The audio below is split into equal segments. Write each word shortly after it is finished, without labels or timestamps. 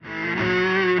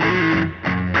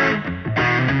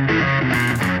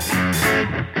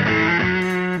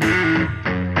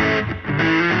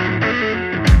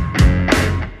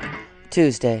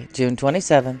Tuesday, June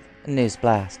 27th, News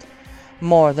Blast.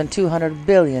 More than $200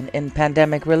 billion in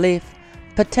pandemic relief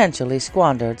potentially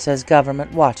squandered, says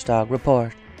government watchdog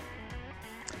report.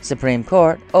 Supreme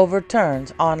Court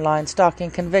overturns online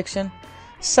stalking conviction,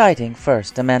 citing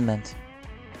First Amendment.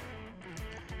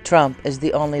 Trump is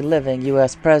the only living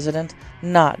U.S. president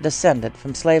not descended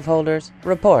from slaveholders,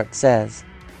 report says.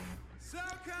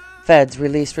 Feds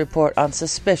released report on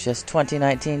suspicious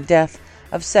 2019 death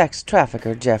of sex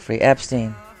trafficker Jeffrey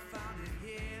Epstein.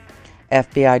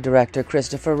 FBI Director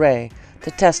Christopher Wray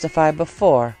to testify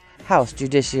before House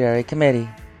Judiciary Committee.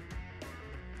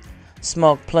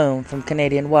 Smoke plume from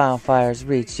Canadian wildfires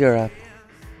reach Europe.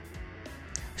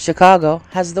 Chicago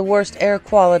has the worst air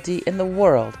quality in the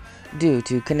world due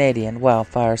to Canadian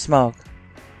wildfire smoke.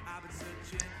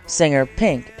 Singer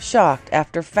Pink shocked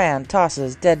after fan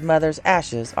tosses dead mother's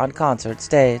ashes on concert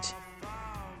stage.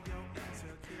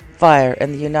 Fire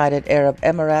in the United Arab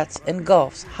Emirates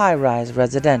engulfs high-rise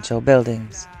residential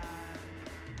buildings.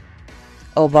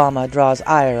 Obama draws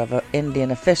ire of Indian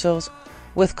officials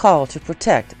with call to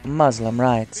protect Muslim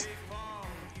rights.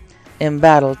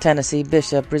 Embattled Tennessee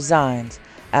bishop resigns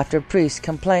after priest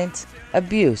complaints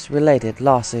abuse-related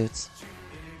lawsuits.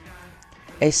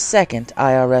 A second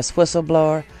IRS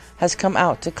whistleblower has come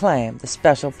out to claim the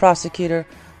special prosecutor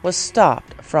was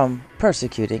stopped from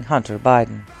persecuting Hunter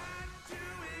Biden.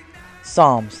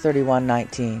 Psalms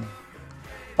 31:19.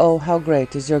 Oh, how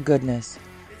great is your goodness,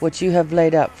 which you have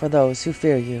laid up for those who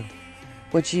fear you,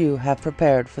 which you have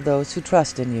prepared for those who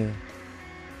trust in you,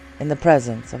 in the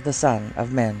presence of the Son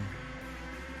of Men.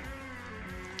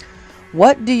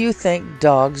 What do you think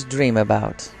dogs dream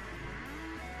about?